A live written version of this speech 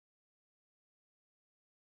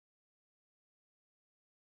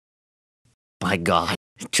My God,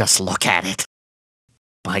 just look at it.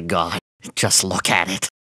 My God, just look at it.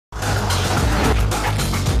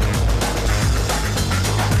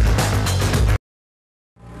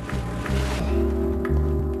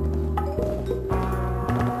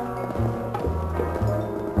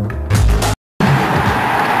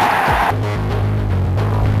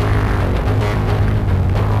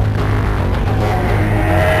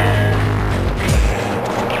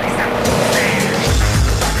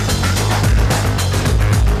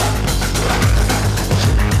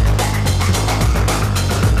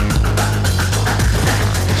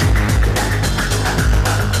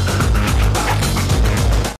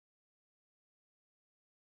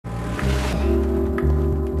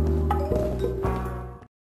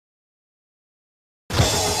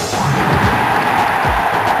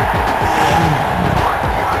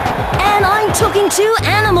 Talking to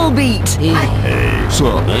Animal Beat. Hey. What's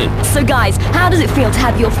up, man? So guys, how does it feel to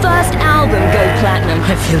have your first album go platinum?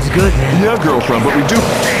 It feels good, man. Yeah, girlfriend, but we do.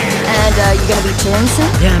 And you gonna be touring soon?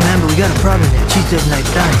 Yeah, man, but we got a problem there. She doesn't like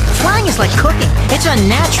flying. Flying is like cooking. It's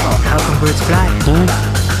unnatural. How can birds fly? I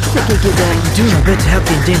think you could I'm doing my best to help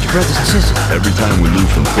the endangered brothers and sisters. Every time we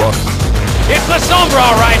lose some fluff. It's La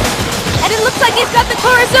Sombra, all right. And it looks like it's got the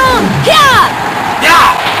corazon. Yeah!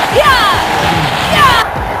 Yeah! Yeah! Yeah!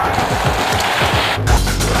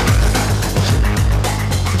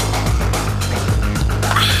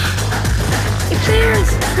 If there's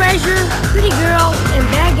treasure, pretty girls, and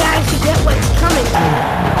bad guys who get what's coming.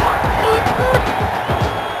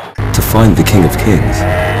 To find the King of Kings.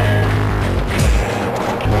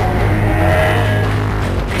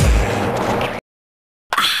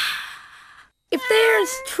 If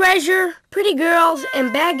there's treasure, pretty girls,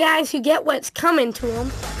 and bad guys who get what's coming to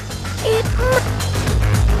them.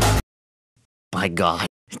 My God,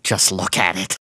 just look at it.